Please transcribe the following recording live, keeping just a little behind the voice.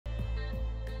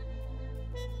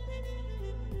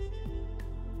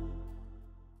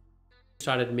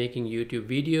started making YouTube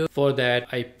videos. For that,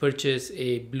 I purchased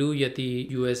a Blue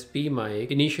Yeti USB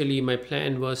mic. Initially, my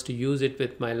plan was to use it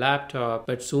with my laptop,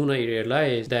 but soon I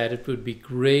realized that it would be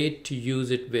great to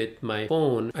use it with my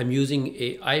phone. I'm using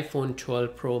a iPhone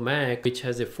 12 Pro Max, which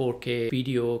has a 4K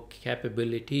video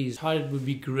capabilities. I thought it would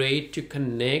be great to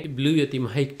connect Blue Yeti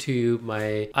mic to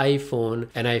my iPhone,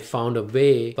 and I found a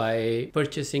way by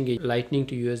purchasing a Lightning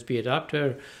to USB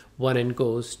adapter. One end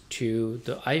goes to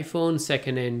the iPhone,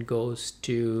 second end goes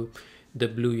to the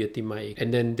Blue Yeti mic,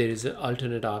 and then there is an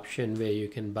alternate option where you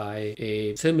can buy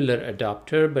a similar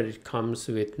adapter, but it comes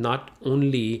with not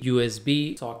only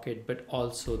USB socket but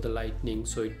also the Lightning,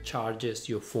 so it charges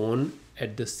your phone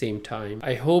at the same time.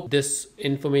 I hope this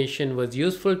information was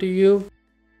useful to you.